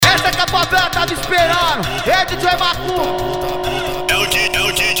que a favela tava esperando. Ei, DJ Macumba. É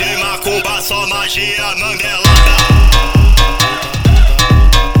o DJ Macumba, só magia manguelada.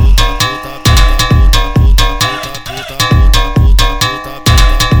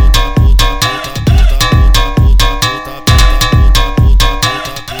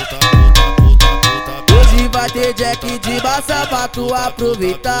 Vai ter jack de massa pra tu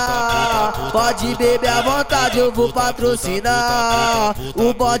aproveitar. Pode beber à vontade, eu vou patrocinar.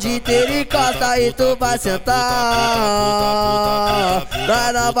 O bode inteiro encosta e tu vai sentar.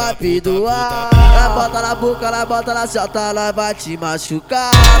 Nós não vai perdoar. Nós bota na boca, nós bota na chota, nós vai te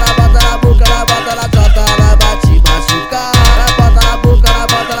machucar. Nós bota na boca, nós bota na chota, nós vai te machucar. Nós bota na boca, nós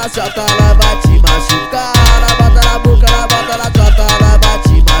bota na chota, nós vai te machucar. Nós bota na boca, nós bota na chota, nós vai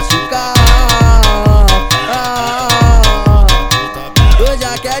te machucar. Hoje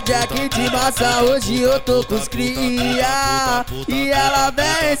aqui é jack de maçã, hoje eu tô com os cria. E ela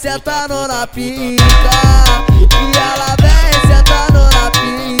vem sentando na pica. E ela vem sentando na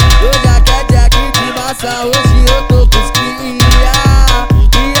pica. Hoje aqui é jack de maçã, hoje eu tô com os cria.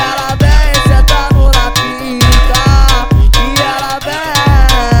 E ela vem sentando na pica. E ela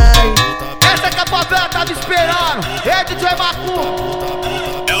vem. Essa que a favela tava esperando. Ei, DJ Macumba.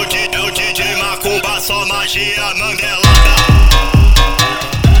 É o DJ Macumba, só magia manguelada.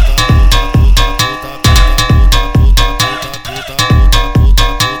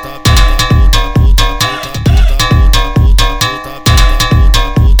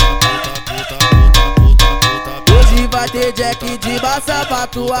 Vai ter jack de massa pra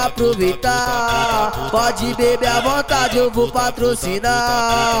tu aproveitar. Pode beber à vontade, eu vou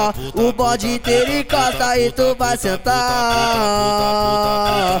patrocinar. O bode inteiro encosta e tu vai sentar.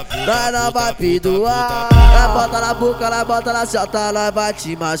 Nós não vai perdoar. Nós bota na boca, nós bota na chota, nós vai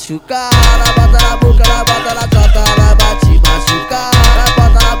te machucar. Nós bota na boca, nós bota na chota, nós vai te machucar. Nós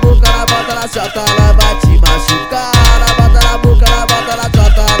bota na boca, nós bota na chota, nós vai te machucar. Nós bota na boca, nós bota na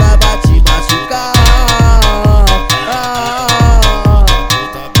chota, nós vai te machucar.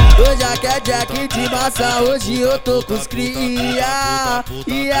 Hoje aqui é jack de maçã, hoje eu tô com os cria.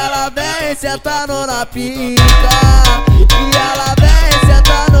 E ela vem sentando na pica. E ela vem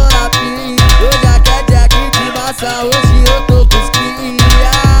sentando na pica. Hoje aqui é jack de maçã, hoje eu tô com os cria.